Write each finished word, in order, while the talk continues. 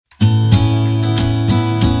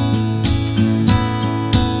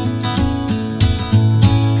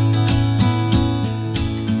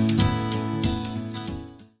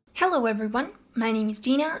everyone. My name is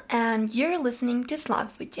Dina, and you're listening to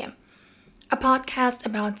Slavsvite, a podcast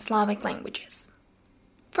about Slavic languages.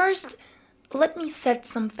 First, let me set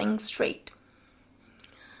something straight.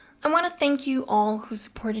 I want to thank you all who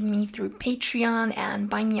supported me through Patreon and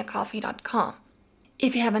buymeacoffee.com.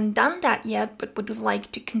 If you haven't done that yet but would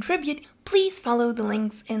like to contribute, please follow the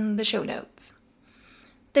links in the show notes.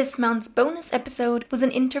 This month's bonus episode was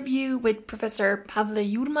an interview with Professor Pavle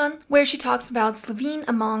Jurman, where she talks about Slovene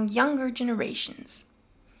among younger generations.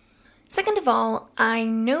 Second of all, I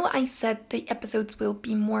know I said the episodes will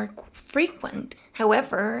be more frequent.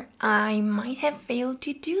 However, I might have failed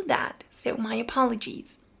to do that, so my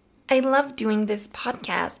apologies. I love doing this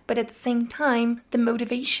podcast, but at the same time, the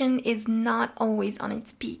motivation is not always on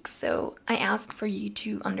its peak, so I ask for you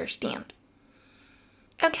to understand.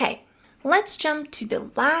 Okay. Let's jump to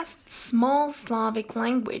the last small Slavic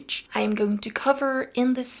language I am going to cover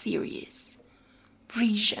in this series,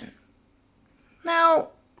 Rižan. Now,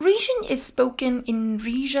 Rižan is spoken in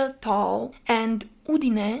Riga Tal and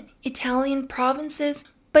Udine, Italian provinces,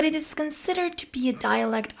 but it is considered to be a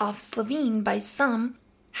dialect of Slovene by some.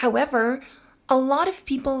 However, a lot of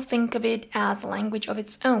people think of it as a language of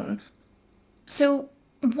its own. So,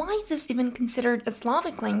 why is this even considered a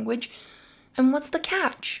Slavic language, and what's the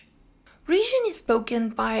catch? Rižan is spoken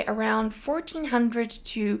by around 1,400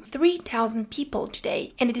 to 3,000 people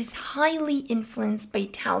today, and it is highly influenced by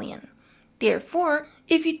Italian. Therefore,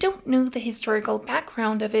 if you don't know the historical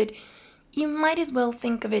background of it, you might as well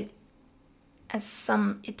think of it as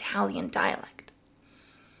some Italian dialect.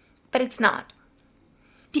 But it's not.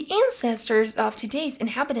 The ancestors of today's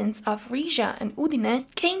inhabitants of Riga and Udine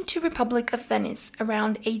came to Republic of Venice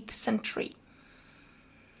around 8th century.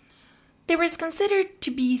 There is considered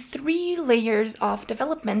to be 3 layers of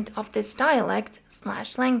development of this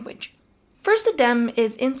dialect/language. First of them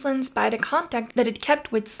is influenced by the contact that it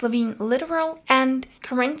kept with Slovene literal and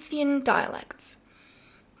Carinthian dialects.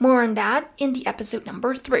 More on that in the episode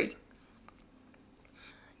number 3.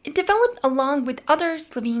 It developed along with other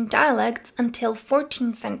Slovene dialects until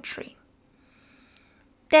 14th century.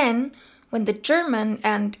 Then, when the German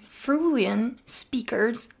and Friulian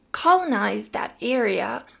speakers colonized that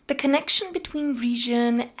area, the connection between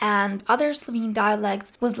Rižan and other Slovene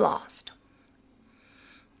dialects was lost.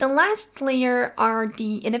 The last layer are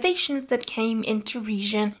the innovations that came into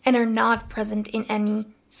Rižan and are not present in any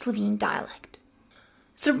Slovene dialect.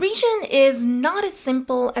 So Rižan is not as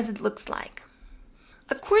simple as it looks like.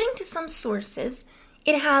 According to some sources,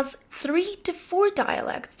 it has 3 to 4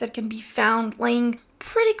 dialects that can be found laying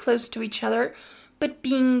pretty close to each other, but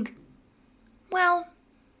being,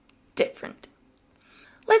 different.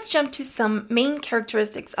 Let's jump to some main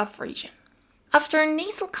characteristics of Rižan. After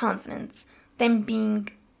nasal consonants, them being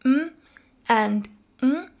and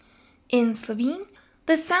in Slovene,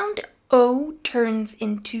 the sound O turns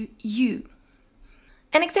into U.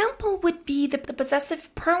 An example would be the possessive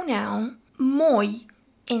pronoun moj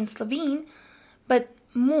in Slovene, but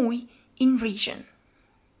moj in Rižan.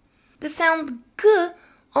 The sound G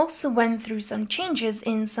also went through some changes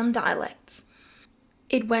in some dialects.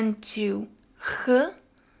 It went to h,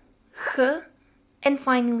 and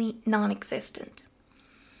finally non-existent.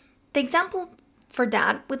 The example for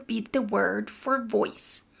that would be the word for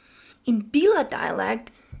voice. In Bila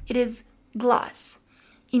dialect, it is glas.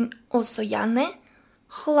 In Osojane,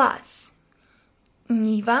 hlas.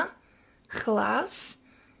 Niva, hlas.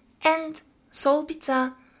 And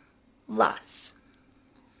Solbica, las.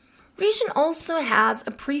 Rižan also has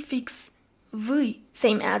a prefix v,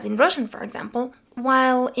 same as in Russian, for example,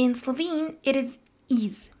 while in Slovene it is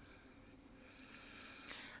iz.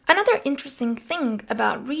 Another interesting thing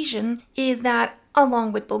about Rižan is that,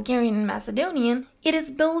 along with Bulgarian and Macedonian, it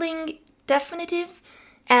is building definitive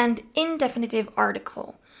and indefinitive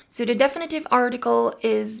article. So the definitive article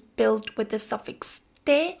is built with the suffix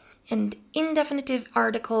te and indefinitive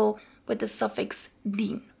article with the suffix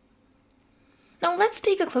din. Now let's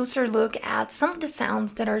take a closer look at some of the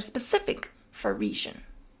sounds that are specific for Rižan.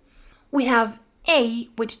 We have A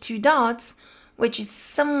with 2 dots, which is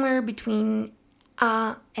somewhere between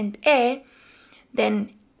A and E,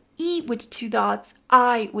 then E with 2 dots,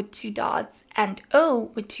 I with 2 dots, and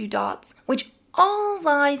O with 2 dots, which all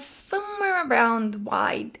lie somewhere around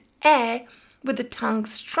wide E, with the tongue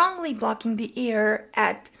strongly blocking the ear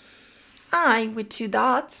at I with 2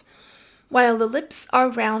 dots, while the lips are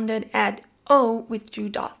rounded at O with 2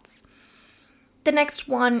 dots. The next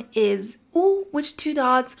one is U with 2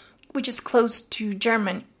 dots, which is close to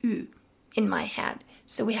German Ü in my head.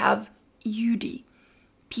 So we have Judi,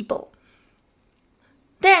 people.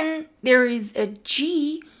 Then there is a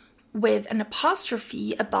G with an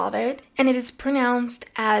apostrophe above it, and it is pronounced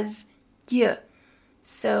as y.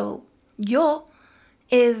 So yo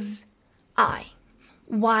is I,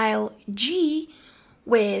 while G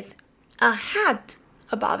with a hat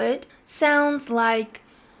above it sounds like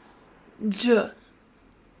J.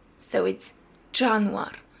 So it's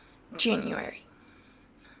Januar, January.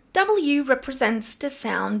 W represents the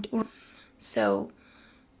sound R, so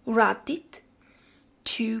ratit,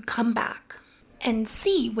 to come back. And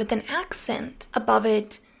C with an accent above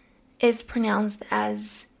it is pronounced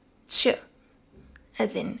as ch,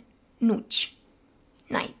 as in nuch,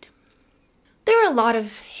 night. There are a lot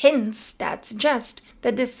of hints that suggest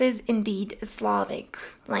that this is indeed a Slavic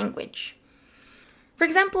language. For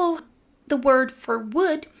example, the word for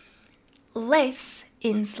wood, les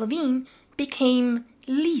in Slovene, became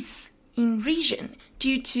lis in Riesian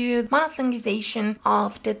due to monophthongization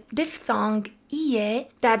of the diphthong ie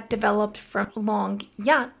that developed from long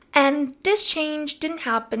yat. And this change didn't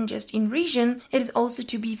happen just in Riesian, it is also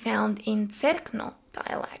to be found in Cerkno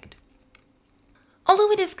dialect.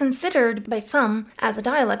 Although it is considered by some as a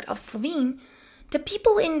dialect of Slovene, the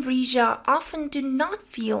people in Riga often do not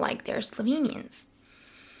feel like they're Slovenians.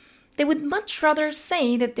 They would much rather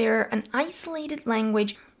say that they're an isolated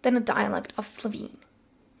language than a dialect of Slovene.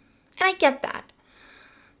 And I get that.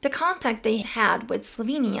 The contact they had with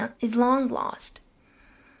Slovenia is long lost.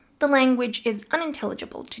 The language is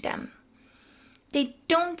unintelligible to them. They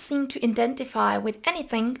don't seem to identify with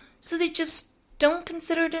anything, so they just don't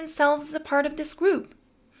consider themselves a part of this group.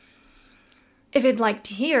 If you'd like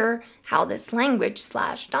to hear how this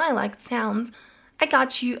language/dialect sounds, I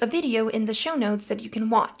got you a video in the show notes that you can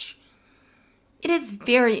watch. It is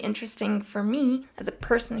very interesting for me, as a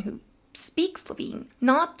person who speaks Slovene,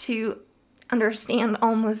 not to understand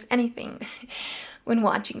almost anything when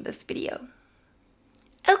watching this video.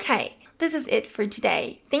 Okay, this is it for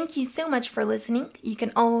today. Thank you so much for listening. You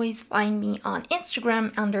can always find me on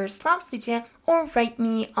Instagram under Slavsvite or write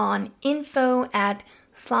me on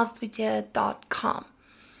info@slavsvite.com.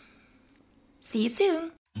 See you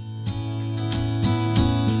soon!